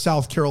the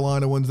South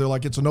Carolina ones. They're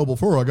like, "It's a Noble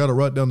Fur. I got to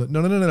write down the..."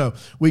 No.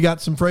 We got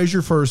some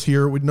Fraser Furs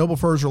here. Noble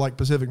Furs are like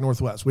Pacific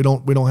Northwest. We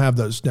don't have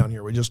those down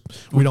here. We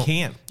don't.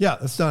 Can't. Yeah,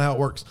 that's not how it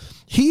works.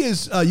 He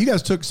is, you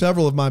guys took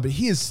several of mine, but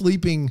he is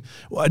sleeping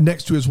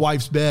next to his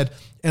wife's bed.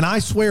 And I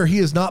swear he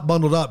is not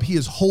bundled up. He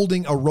is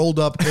holding a rolled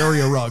up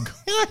area rug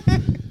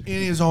in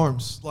his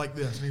arms like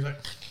this. And he's like,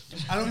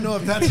 I don't know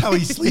if that's how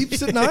he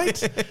sleeps at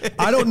night.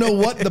 I don't know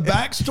what the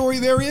backstory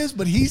there is,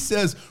 but he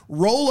says,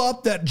 "Roll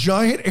up that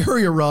giant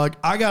area rug.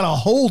 I got to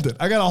hold it.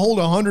 I got to hold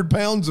 100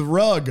 pounds of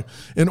rug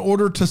in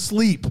order to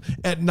sleep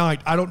at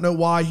night." I don't know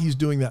why he's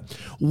doing that.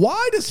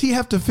 Why does he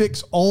have to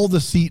fix all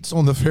the seats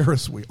on the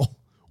Ferris wheel?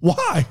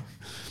 Why?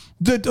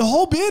 The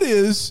whole bit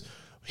is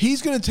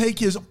he's going to take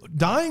his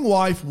dying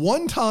wife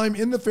one time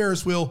in the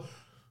Ferris wheel,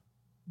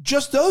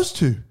 just those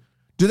two.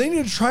 Do they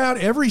need to try out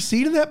every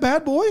seat in that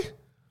bad boy?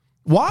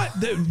 Why?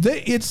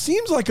 It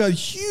seems like a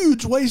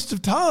huge waste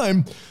of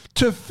time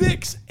to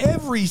fix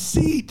every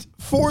seat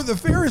for the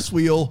Ferris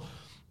wheel.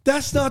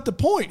 That's not the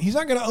point. He's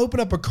not going to open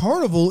up a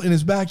carnival in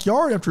his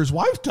backyard after his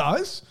wife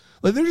dies.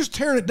 Like, they're just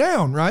tearing it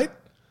down, right?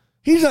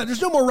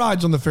 There's no more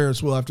rides on the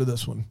Ferris wheel after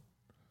this one.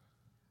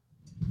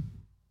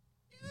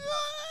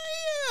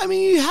 I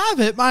mean, you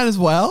have it. Might as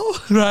well,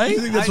 right? You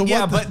think that's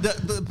but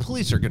the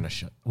police are going to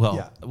shut.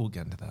 Well, we'll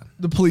get into that.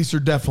 The police are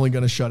definitely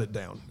going to shut it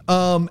down.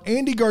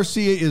 Andy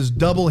Garcia is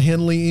double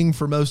Henleying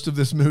for most of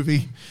this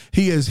movie.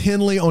 He is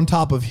Henley on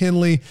top of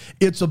Henley.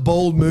 It's a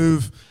bold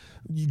move.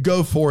 You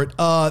go for it.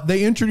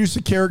 They introduce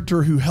a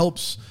character who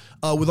helps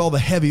with all the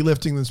heavy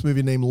lifting in this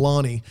movie named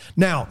Lonnie.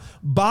 Now,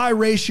 by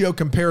ratio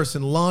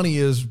comparison, Lonnie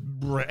is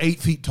 8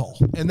 feet tall,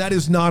 and that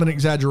is not an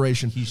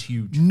exaggeration. He's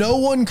huge. No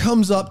one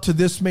comes up to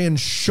this man's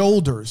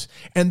shoulders,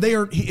 and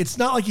it's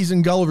not like he's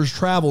in Gulliver's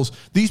Travels.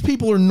 These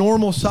people are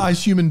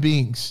normal-sized human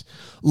beings,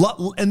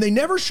 and they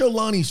never show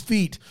Lonnie's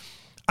feet.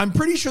 I'm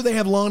pretty sure they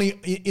have Lonnie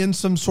in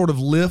some sort of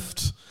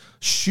lift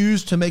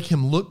shoes to make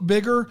him look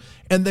bigger,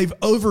 and they've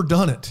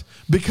overdone it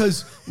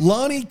because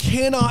Lonnie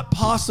cannot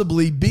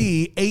possibly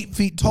be 8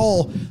 feet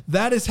tall.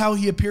 That is how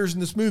he appears in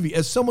this movie.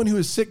 As someone who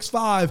is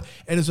 6'5"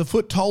 and is a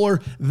foot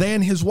taller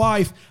than his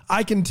wife,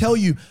 I can tell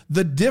you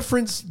the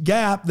difference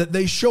gap that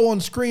they show on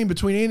screen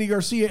between Andy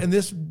Garcia and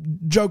this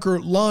Joker,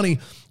 Lonnie,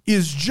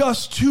 is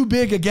just too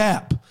big a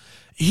gap.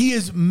 He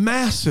is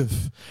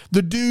massive.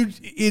 The dude,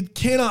 it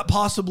cannot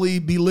possibly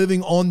be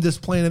living on this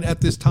planet at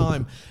this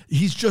time.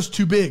 He's just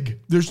too big.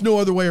 There's no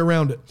other way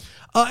around it.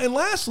 And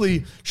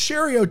lastly,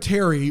 Sherry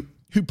O'Terry,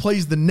 who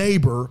plays the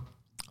neighbor,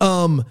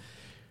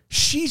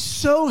 she's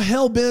so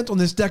hell-bent on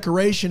this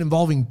decoration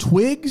involving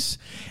twigs.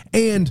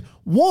 And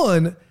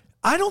one,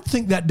 I don't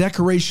think that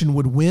decoration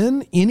would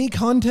win any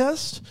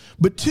contest.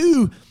 But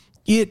two,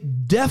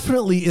 it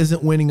definitely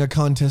isn't winning a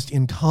contest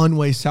in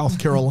Conway, South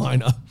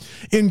Carolina.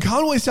 In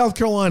Conway, South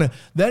Carolina,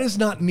 that is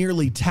not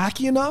nearly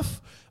tacky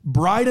enough,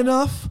 bright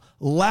enough,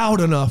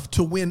 loud enough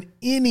to win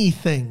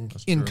anything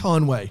in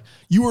Conway.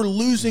 You are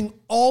losing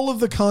all of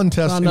the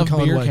contests in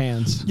Conway. Beer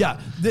cans. Yeah.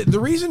 The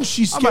reason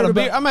she's scared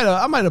I'm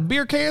at a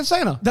beer can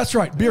Santa. That's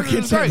right. Beer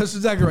can Santa. That's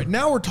exactly right.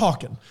 Now we're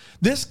talking.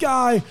 This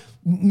guy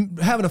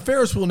having a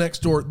Ferris wheel next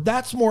door,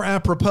 that's more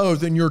apropos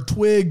than your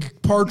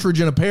twig partridge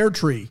in a pear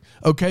tree.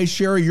 Okay,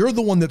 Sherry, you're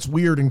the one that's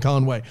weird in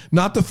Conway,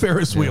 not the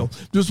Ferris wheel.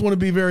 Just want to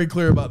be very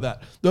clear about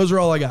that. Those are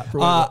all I got.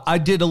 I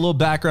did a little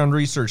background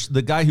research.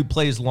 The guy who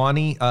plays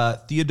Lonnie,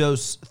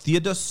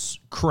 Theodos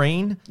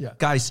Crane,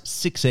 guy's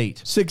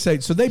 6'8".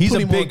 6'8". So they He's put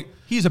a him big.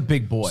 He's a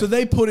big boy. So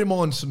they put him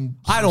on some.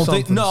 I don't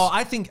think. somethings. No,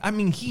 I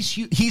mean,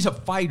 he's a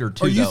fighter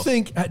too. Or you though.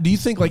 think? Do you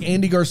think like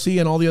Andy Garcia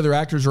and all the other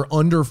actors are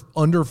under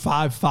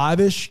 5'5"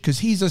 ish? Because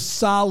he's a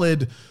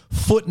solid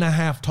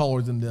 1.5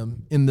 taller than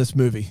them in this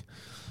movie.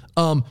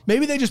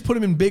 Maybe they just put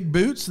him in big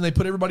boots and they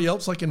put everybody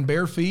else like in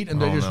bare feet,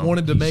 and they just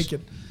wanted to make it.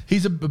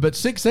 But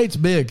 6'8's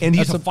big, and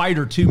he's a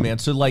fighter too, man.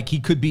 So like he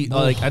could be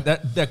like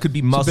that could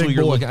be muscle. big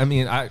You're boy. looking. I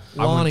mean, I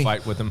wouldn't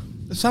fight with him.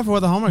 It's time for what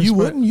the Hallmark. You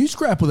wouldn't. You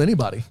scrap with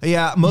anybody.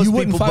 Yeah, most you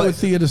wouldn't people, fight with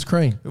Theodis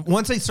Crane.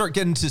 Once they start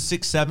getting to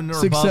 6'7" or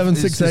 6'7", above,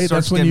 6'8",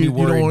 that's when you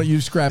don't want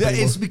to scrap. Yeah,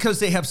 it's because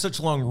they have such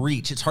long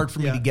reach. It's hard for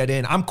me to get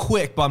in. I'm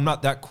quick, but I'm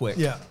not that quick.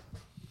 Yeah.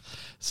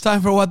 It's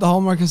time for what the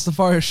Hallmark is the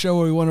farthest show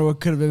where we wonder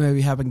what could have been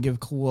maybe happened. Give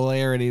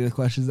clarity to the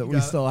questions that we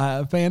still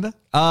have. Panda.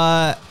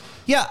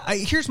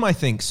 Here's my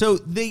thing. So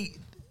they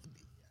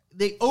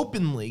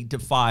openly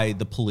defy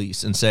the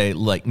police and say,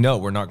 like, no,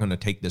 we're not going to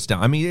take this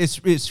down. I mean,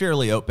 it's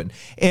fairly open.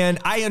 And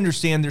I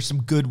understand there's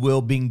some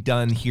goodwill being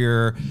done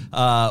here,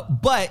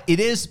 but it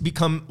is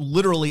become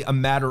literally a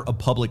matter of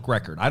public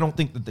record. I don't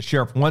think that the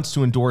sheriff wants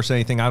to endorse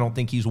anything. I don't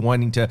think he's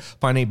wanting to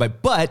find anybody.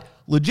 But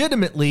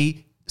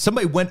legitimately,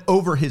 somebody went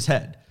over his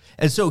head.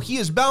 And so he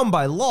is bound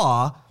by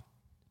law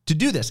to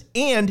do this.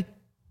 And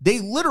they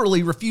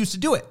literally refuse to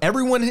do it.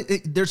 Everyone,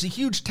 there's a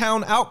huge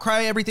town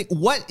outcry, everything.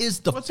 What is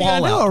the What's he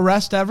fallout? gonna do?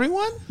 Arrest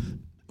everyone?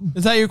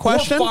 Is that your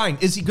question? Or fine.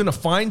 Is he going to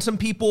find some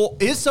people?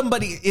 Is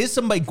somebody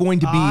going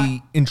to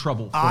be in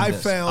trouble from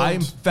this?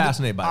 I'm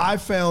fascinated by it. I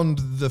found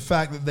the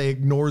fact that they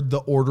ignored the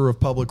order of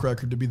public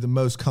record to be the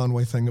most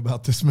Conway thing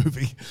about this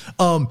movie.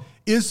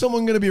 Is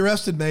someone going to be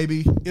arrested?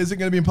 Maybe. Is it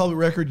going to be in public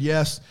record?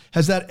 Yes.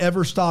 Has that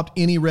ever stopped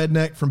any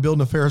redneck from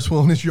building a Ferris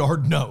wheel in his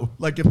yard? No.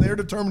 Like, if they're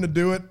determined to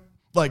do it,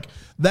 like,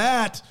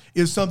 that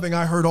is something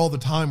I heard all the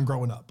time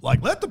growing up.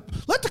 Like, let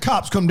the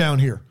cops come down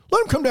here. Let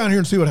them come down here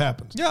and see what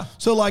happens. Yeah.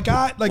 So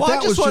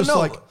that was just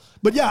like.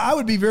 But yeah, I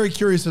would be very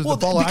curious as to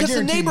follow. Because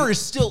the neighbor is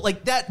still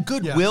like that.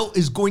 Goodwill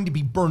is going to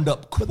be burned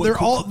up quick. They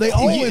all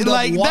end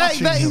up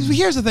watching him.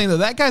 Here's the thing, though.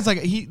 That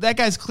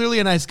guy's clearly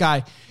a nice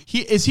guy.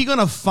 Is he going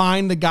to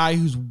find the guy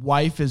whose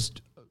wife is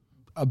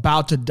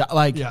about to die?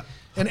 Like, yeah.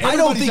 And I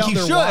don't think he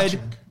there should.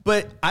 watching.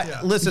 But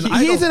listen,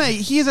 he's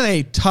in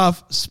a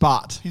tough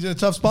spot. He's in a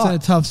tough spot. He's in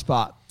a tough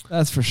spot.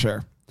 That's for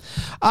sure.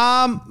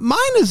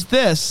 Mine is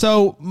this.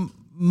 So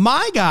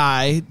my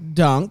guy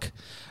Dunk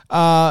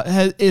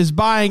is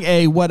buying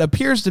a what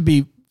appears to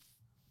be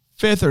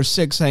 5th or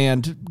 6th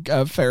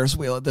hand Ferris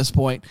wheel at this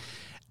point,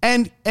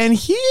 and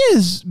he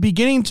is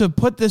beginning to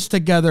put this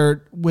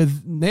together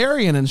with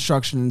nary an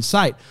instruction in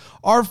sight.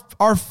 Our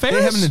Ferris,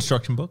 they have an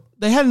instruction book.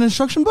 They had an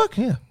instruction book.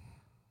 Yeah.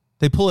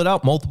 They pull it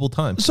out multiple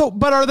times. So,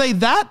 but are they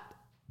that?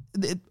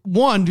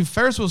 One, do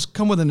Ferris wheels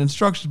come with an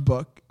instruction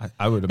book?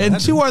 I would imagine.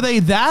 And two, are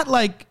they that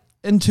like?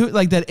 And two,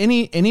 like that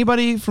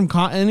anybody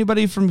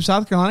from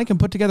South Carolina can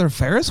put together a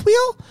Ferris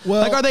wheel?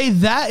 Well, like, are they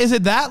that? Is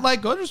it that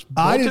like? Go just.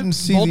 I didn't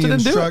see the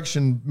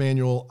instruction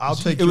manual. I'll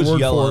take your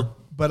word for it.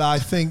 But I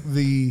think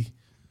the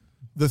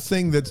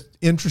thing that's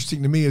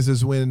interesting to me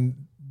is when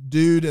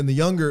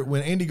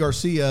when Andy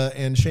Garcia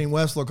and Shane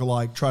West look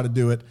alike try to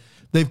do it,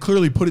 they've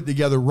clearly put it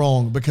together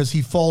wrong because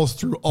he falls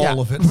through all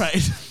of it.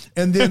 Right.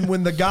 And then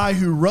when the guy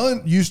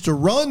who used to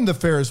run the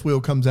Ferris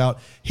wheel comes out,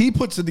 he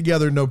puts it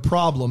together no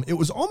problem. It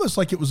was almost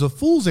like it was a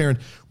fool's errand.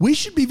 We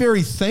should be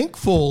very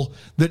thankful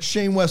that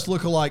Shane West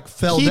lookalike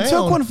fell down. He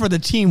took one for the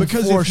team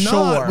because for if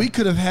not, we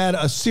could have had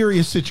a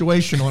serious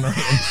situation on our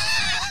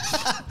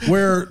hands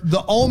where the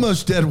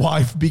almost dead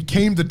wife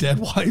became the dead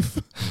wife.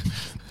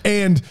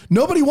 And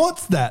nobody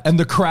wants that. And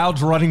the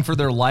crowd's running for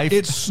their life.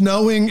 It's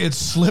snowing. It's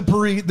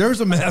slippery.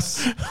 There's a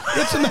mess.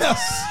 It's a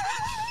mess.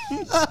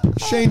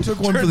 Shane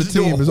took one for the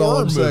team is all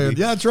I'm saying.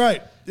 Yeah, that's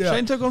right. Yeah.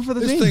 Shane took one for the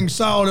team. team. This thing's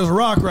solid as a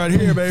rock right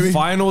here, baby.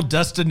 Final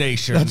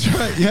Destination. That's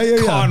right. Yeah.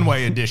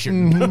 Conway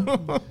edition.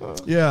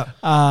 Mm-hmm.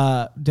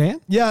 Yeah.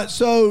 Dan? Yeah,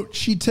 so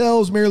she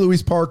tells Mary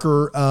Louise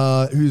Parker,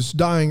 who's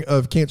dying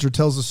of cancer,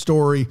 tells a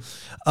story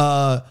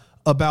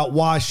about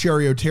why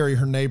Sherry O'Terry,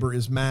 her neighbor,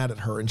 is mad at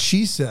her. And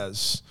she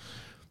says,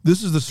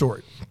 this is the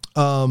story.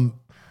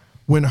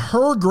 When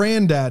her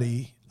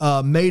granddaddy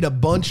made a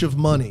bunch of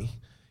money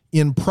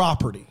in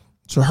property,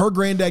 so her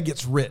granddad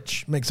gets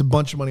rich, makes a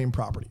bunch of money in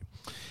property.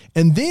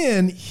 And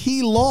then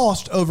he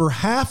lost over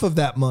half of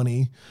that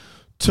money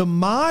to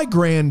my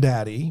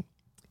granddaddy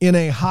in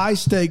a high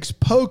stakes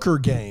poker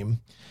game.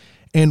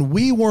 And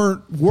we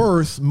weren't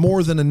worth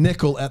more than a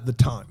nickel at the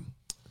time.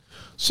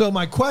 So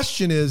my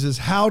question is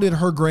how did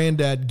her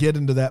granddad get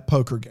into that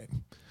poker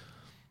game?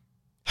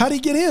 How did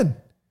he get in?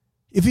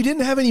 If he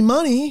didn't have any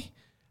money,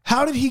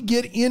 how did he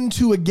get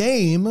into a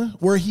game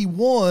where he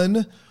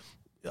won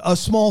a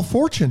small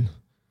fortune?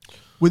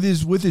 With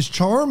his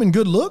charm and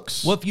good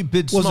looks? What if you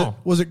bid small?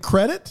 Was it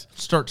credit?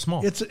 Start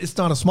small. It's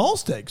not a small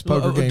stakes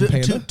poker game,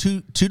 Panda.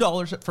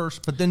 $2 at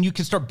first, but then you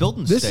can start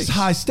building This stakes. is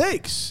high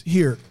stakes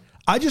here.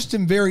 I just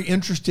am very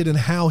interested in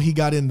how he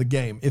got in the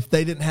game. If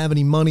they didn't have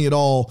any money at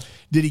all,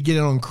 did he get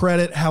it on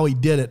credit? How he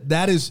did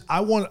it?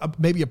 I want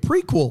maybe a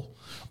prequel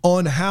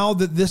on how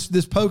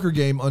this poker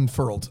game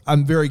unfurled.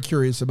 I'm very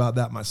curious about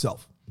that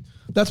myself.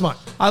 That's mine.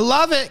 I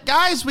love it.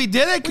 Guys, we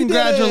did it.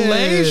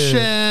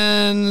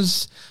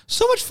 Congratulations.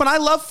 So much fun. I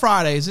love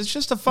Fridays. It's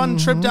just a fun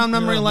trip down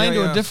memory lane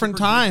to a different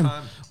time.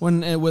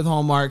 When with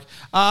Hallmark.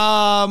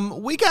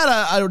 We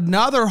got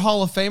another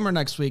Hall of Famer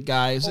next week,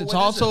 guys. It's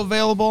also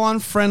available on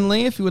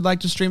Friendly if you would like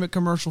to stream it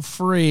commercial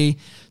free.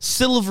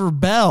 Silver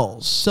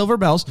Bells.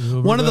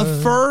 One of the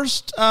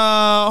first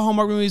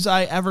Hallmark movies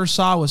I ever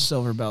saw was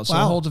Silver Bells. So it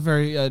holds a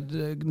very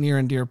near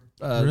and dear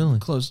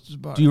close.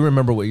 Do you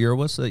remember what year it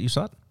was that you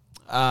saw it?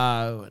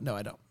 No,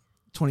 I don't.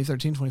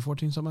 2013,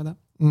 2014, something like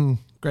that.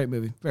 Great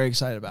movie. Very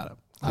excited about it.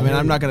 I mean,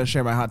 I'm not going to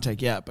share my hot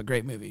take yet, but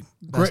great movie.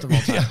 Best of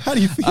all time. Yeah, how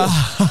do you feel?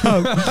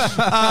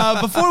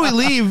 Before we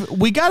leave,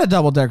 we got a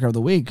double decker of the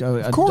week.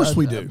 Of course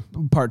we do.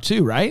 Part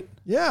 2, right?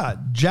 Yeah,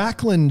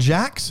 Jacqueline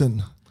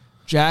Jackson.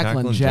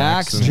 Jacqueline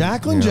Jackson.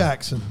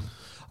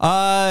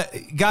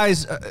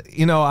 Guys,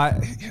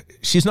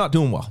 she's not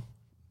doing well.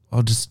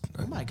 I'll just.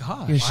 Oh my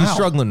gosh. She's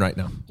struggling right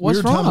now. What's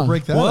Weird wrong? time to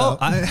break that Well,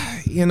 up.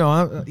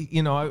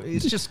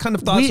 it's just kind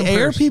of thoughts. We and air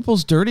prayers.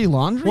 people's dirty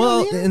laundry. Well,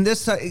 on the air? and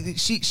this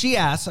she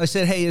asked. I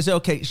said, "Hey, is it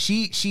okay?"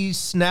 She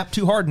snapped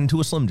too hard into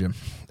a Slim Jim,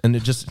 and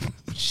it just.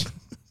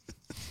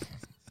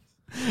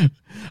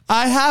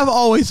 I have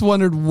always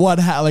wondered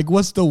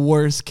what's the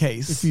worst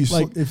case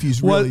If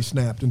he's really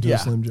snapped into a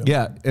Slim Jim.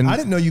 Yeah, and I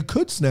didn't know you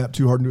could snap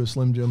too hard into a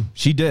Slim Jim.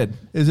 she did.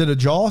 Is it a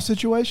jaw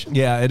situation?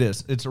 Yeah, it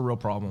is. It's a real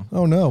problem.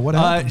 Oh no, what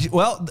happened?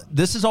 Well,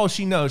 this is all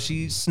she knows.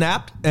 She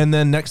snapped, and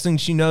then next thing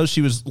she knows,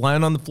 she was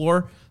lying on the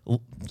floor.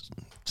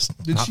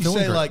 Did she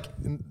say like,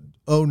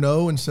 "Oh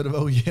no" instead of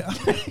 "Oh yeah"?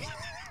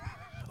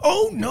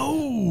 Oh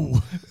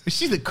no! Is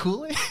she the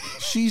Kool-Aid?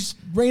 She's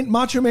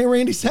Macho Man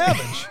Randy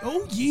Savage.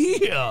 Oh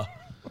yeah!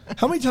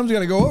 How many times we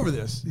got to go over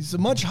this? He's a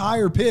much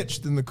higher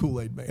pitch than the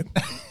Kool-Aid Man.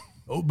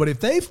 Oh, but if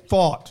they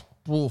fought,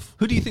 Wolf,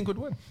 Who do you think would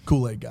win?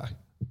 Kool-Aid guy.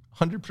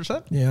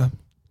 100%. Yeah,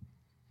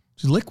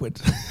 she's liquid.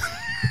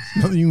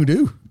 Nothing you can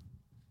do.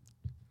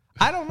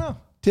 I don't know.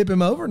 Tip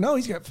him over? No,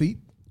 he's got feet.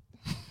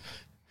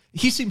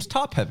 He seems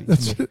top heavy.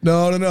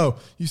 No.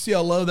 You see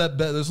how low this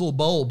little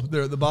bulb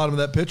there at the bottom of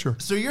that pitcher?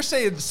 So you're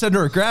saying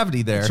center of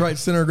gravity there? That's right.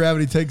 Center of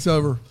gravity takes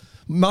over.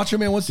 Macho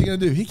Man, what's he going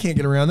to do? He can't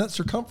get around that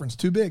circumference.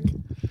 Too big.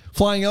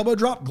 Flying elbow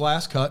drop,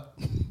 glass cut.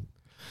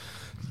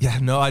 Yeah,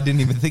 no, I didn't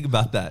even think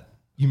about that.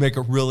 You make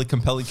a really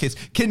compelling case.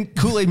 Can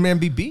Kool-Aid Man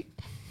be beat?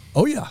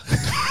 Oh, yeah.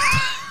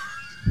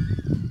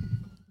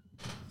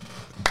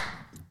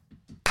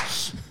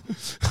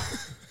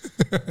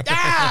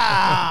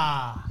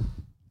 Ah!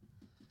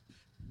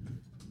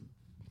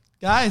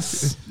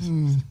 Guys,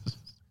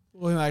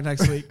 we'll be back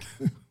next week.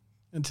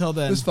 Until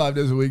then. This 5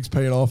 days a week's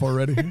paying off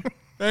already.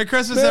 Merry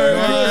Christmas, Merry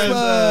everyone.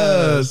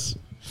 Christmas.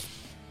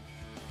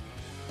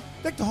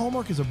 Deck to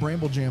Hallmark is a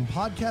Bramble Jam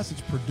podcast.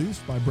 It's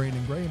produced by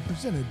Brandon Gray and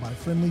presented by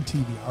Friendly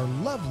TV. Our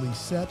lovely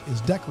set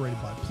is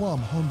decorated by Plum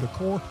Home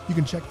Decor. You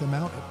can check them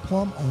out at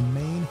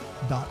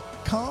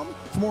plumonmain.com.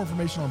 For more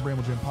information on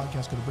Bramble Jam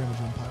Podcast, go to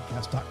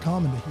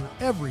bramblejamPodcast.com. And to hear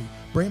every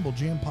Bramble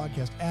Jam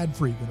podcast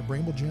ad-free, go to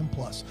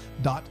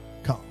bramblejamplus.com.